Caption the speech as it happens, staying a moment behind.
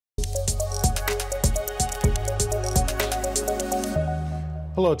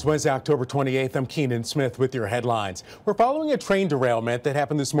Hello, it's Wednesday, October 28th. I'm Keenan Smith with your headlines. We're following a train derailment that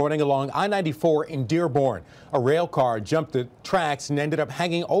happened this morning along I-94 in Dearborn. A rail car jumped the tracks and ended up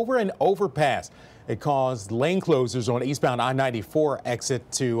hanging over an overpass. It caused lane closures on eastbound I-94 exit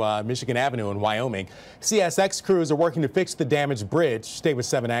to Michigan Avenue in Wyoming. CSX crews are working to fix the damaged bridge. Stay with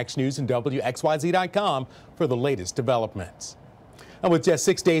 7 Action News and WXYZ.com for the latest developments. And with just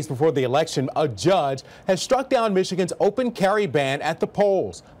 6 days before the election, a judge has struck down Michigan's open carry ban at the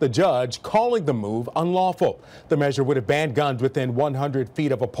polls. The judge calling the move unlawful. The measure would have banned guns within 100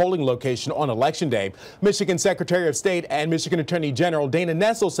 feet of a polling location on Election Day. Michigan Secretary of State and Michigan Attorney General Dana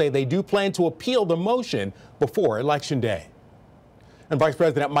Nessel say they do plan to appeal the motion before Election Day. And Vice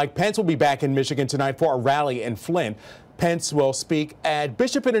President Mike Pence will be back in Michigan tonight for a rally in Flint. Pence will speak at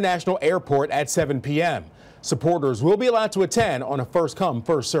Bishop International Airport at 7 p.m. Supporters will be allowed to attend on a first-come,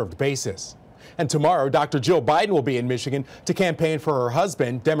 first-served basis. And tomorrow, Dr. Jill Biden will be in Michigan to campaign for her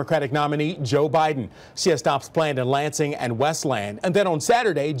husband, Democratic nominee Joe Biden. She has stops planned in Lansing and Westland. And then on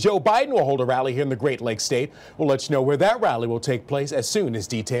Saturday, Joe Biden will hold a rally here in the Great Lakes state. We'll let you know where that rally will take place as soon as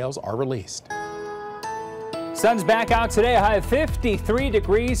details are released. Sun's back out today, a high of 53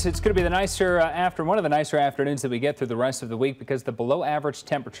 degrees. It's going to be one of the nicer afternoons that we get through the rest of the week because the below average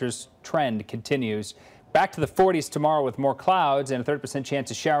temperatures trend continues. Back to the 40s tomorrow with more clouds and a 30%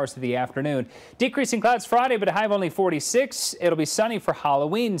 chance of showers through the afternoon. Decreasing clouds Friday, but a high of only 46. It'll be sunny for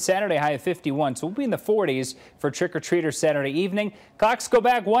Halloween. Saturday, high of 51. So we'll be in the 40s for trick-or-treaters Saturday evening. Clocks go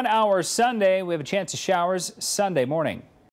back 1 hour Sunday. We have a chance of showers Sunday morning.